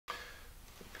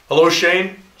Hello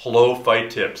Shane, hello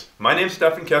Fight Tips. My name is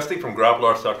Stephan Kesting from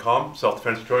grapplearts.com,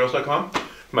 selfdefensetutorials.com.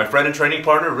 My friend and training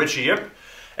partner Richie Yip.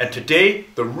 And today,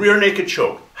 the rear naked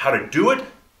choke. How to do it,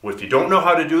 if you don't know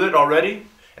how to do it already,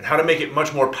 and how to make it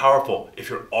much more powerful if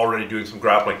you're already doing some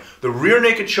grappling. The rear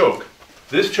naked choke,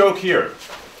 this choke here,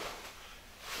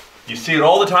 you see it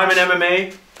all the time in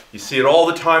MMA, you see it all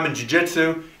the time in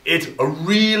Jiu-Jitsu. It's a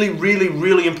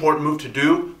really important move to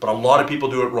do, but a lot of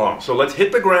people do it wrong. So let's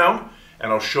hit the ground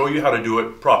and I'll show you how to do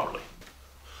it properly.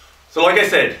 So like I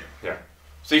said,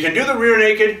 so you can do the rear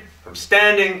naked from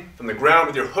standing, from the ground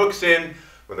with your hooks in,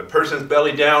 with the person's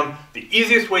belly down. The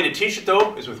easiest way to teach it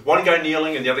though is with one guy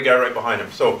kneeling and the other guy right behind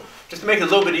him. So just to make it a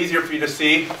little bit easier for you to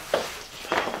see,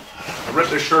 I rip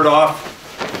this shirt off,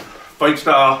 fight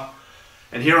style,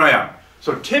 and here I am.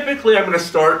 So typically I'm going to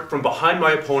start from behind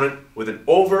my opponent with an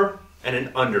over and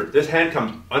an under. This hand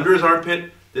comes under his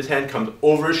armpit, this hand comes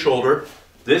over his shoulder,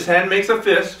 this hand makes a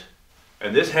fist,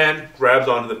 and this hand grabs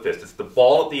onto the fist. It's the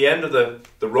ball at the end of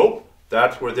the rope.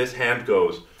 That's where this hand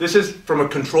goes. This is from a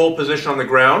controlled position on the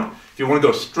ground. If you want to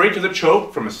go straight to the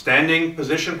choke from a standing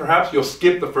position perhaps, you'll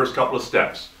skip the first couple of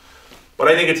steps. But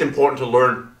I think it's important to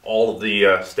learn all of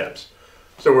the steps.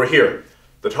 So we're here.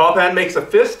 The top hand makes a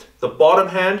fist, the bottom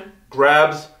hand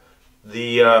grabs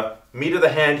the meat of the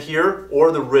hand here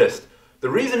or the wrist.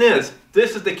 The reason is,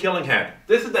 this is the killing hand.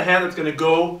 This is the hand that's going to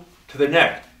go to the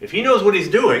neck. If he knows what he's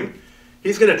doing,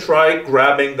 he's going to try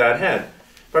grabbing that hand.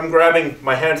 If I'm grabbing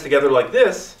my hands together like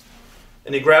this,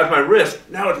 and he grabs my wrist,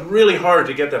 now it's really hard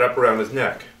to get that up around his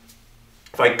neck.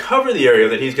 If I cover the area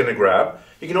that he's going to grab,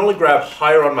 he can only grab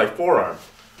higher on my forearm,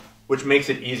 which makes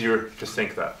it easier to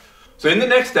sink that. So in the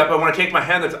next step, I want to take my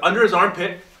hand that's under his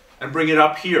armpit and bring it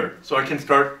up here, so I can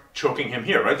start choking him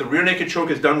here, right? The rear naked choke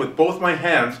is done with both my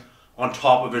hands on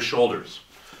top of his shoulders.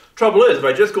 Trouble is, if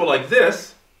I just go like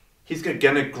this, he's going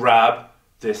to grab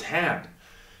this hand.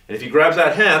 And if he grabs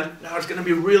that hand, now it's going to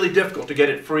be really difficult to get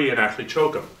it free and actually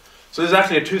choke him. So this is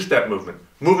actually a two-step movement.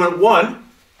 Movement one,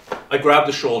 I grab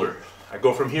the shoulder. I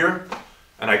go from here,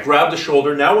 and I grab the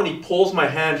shoulder. Now when he pulls my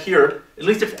hand here, at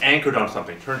least it's anchored on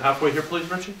something. Turn halfway here, please,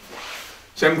 Richie.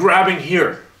 So I'm grabbing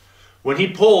here. When he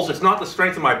pulls, it's not the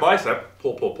strength of my bicep.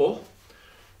 Pull, pull, pull.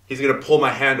 He's going to pull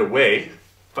my hand away.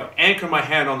 If I anchor my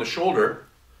hand on the shoulder,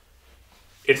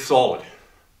 it's solid.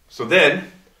 So then,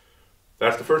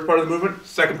 that's the first part of the movement.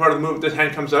 Second part of the movement, this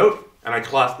hand comes out, and I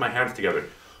clasp my hands together.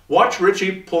 Watch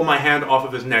Richie pull my hand off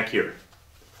of his neck here.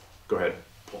 Go ahead.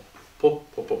 Pull, pull,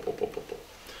 pull, pull, pull, pull, pull, pull.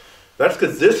 That's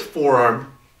because this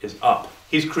forearm is up.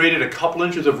 He's created a couple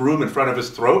inches of room in front of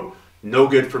his throat. No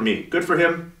good for me. Good for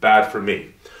him, bad for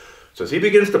me. So as he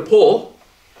begins to pull,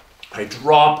 I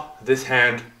drop this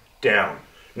hand down.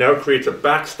 Now it creates a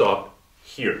backstop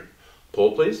here.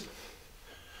 Pull, please.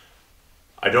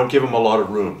 I don't give him a lot of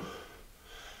room.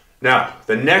 Now,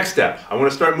 the next step, I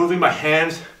want to start moving my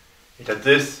hands into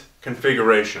this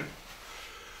configuration.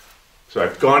 So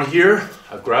I've gone here,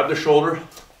 I've grabbed the shoulder,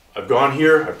 I've gone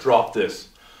here, I've dropped this.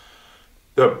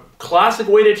 The classic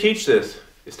way to teach this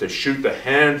is to shoot the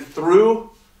hand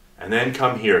through and then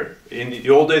come here. In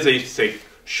the old days, they used to say,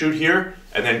 shoot here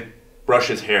and then brush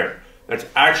his hair. That's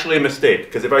actually a mistake,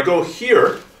 because if I go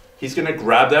here, he's going to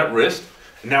grab that wrist,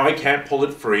 and now I can't pull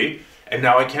it free, and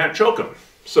now I can't choke him.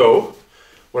 So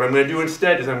what I'm going to do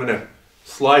instead is I'm going to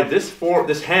slide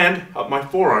this hand up my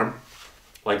forearm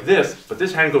like this, but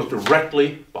this hand goes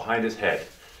directly behind his head.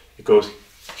 It goes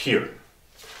here.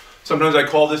 Sometimes I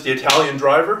call this the Italian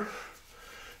driver,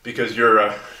 because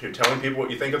you're telling people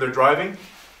what you think of their driving.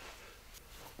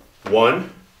 1,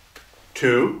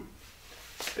 2,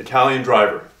 Italian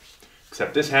driver.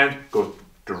 Except this hand goes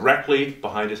directly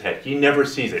behind his head. He never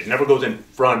sees it. It never goes in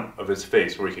front of his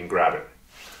face where he can grab it.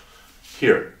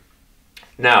 Here.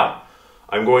 Now,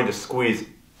 I'm going to squeeze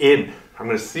in. I'm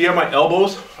going to see how my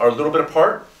elbows are a little bit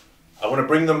apart. I want to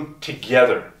bring them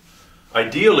together.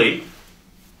 Ideally,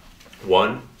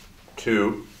 1,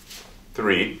 2,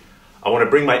 3. I want to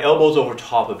bring my elbows over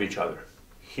top of each other.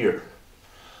 Here.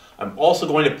 I'm also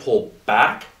going to pull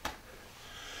back.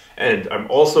 And I'm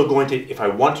also going to, if I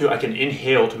want to, I can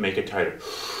inhale to make it tighter.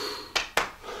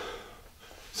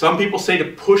 Some people say to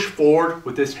push forward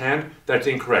with this hand. That's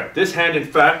incorrect. This hand, in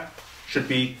fact, should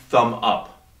be thumb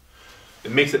up.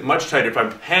 It makes it much tighter. If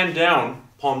I'm hand down,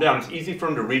 palm down, it's easy for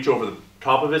him to reach over the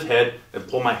top of his head and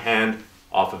pull my hand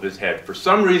off of his head. For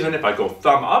some reason, if I go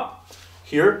thumb up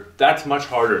here, that's much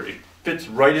harder. It fits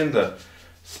right in the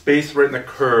space, right in the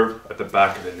curve at the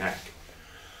back of the neck.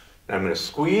 And I'm going to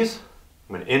squeeze.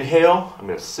 I'm going to inhale, I'm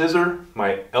going to scissor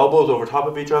my elbows over top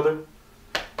of each other,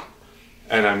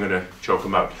 and I'm going to choke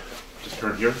them out. Just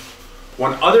turn here.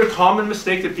 One other common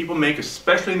mistake that people make,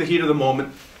 especially in the heat of the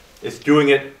moment, is doing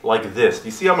it like this. Do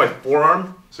you see how my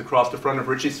forearm is across the front of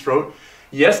Richie's throat?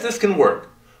 Yes, this can work,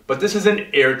 but this is an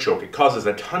air choke. It causes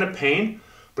a ton of pain,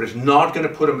 but it's not going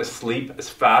to put him asleep as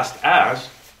fast as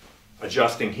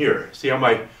adjusting here. See how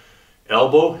my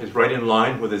elbow is right in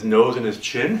line with his nose and his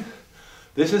chin?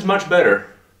 This is much better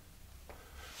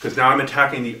because now I'm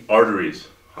attacking the arteries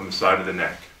on the side of the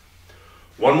neck.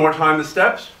 One more time the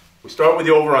steps. We start with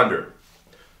the over-under.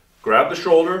 Grab the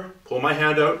shoulder, pull my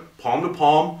hand out, palm to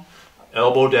palm,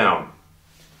 elbow down.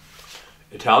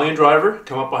 Italian driver,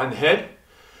 come up behind the head.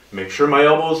 Make sure my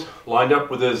elbow's lined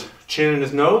up with his chin and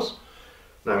his nose.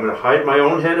 Now I'm going to hide my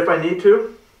own head if I need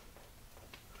to.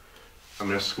 I'm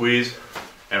going to squeeze,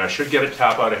 and I should get a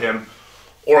tap out of him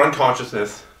or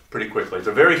unconsciousness pretty quickly. It's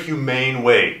a very humane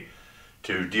way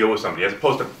to deal with somebody. As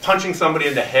opposed to punching somebody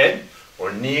in the head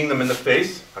or kneeing them in the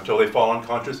face until they fall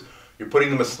unconscious, you're putting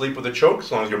them asleep with a choke.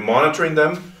 As long as you're monitoring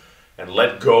them and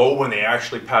let go when they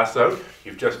actually pass out,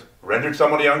 you've just rendered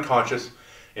somebody unconscious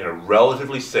in a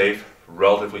relatively safe,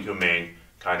 relatively humane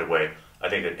kind of way. I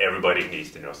think that everybody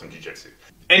needs to know some jiu-jitsu.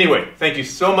 Anyway, thank you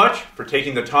so much for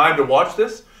taking the time to watch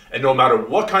this. And no matter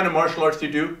what kind of martial arts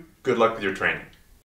you do, good luck with your training.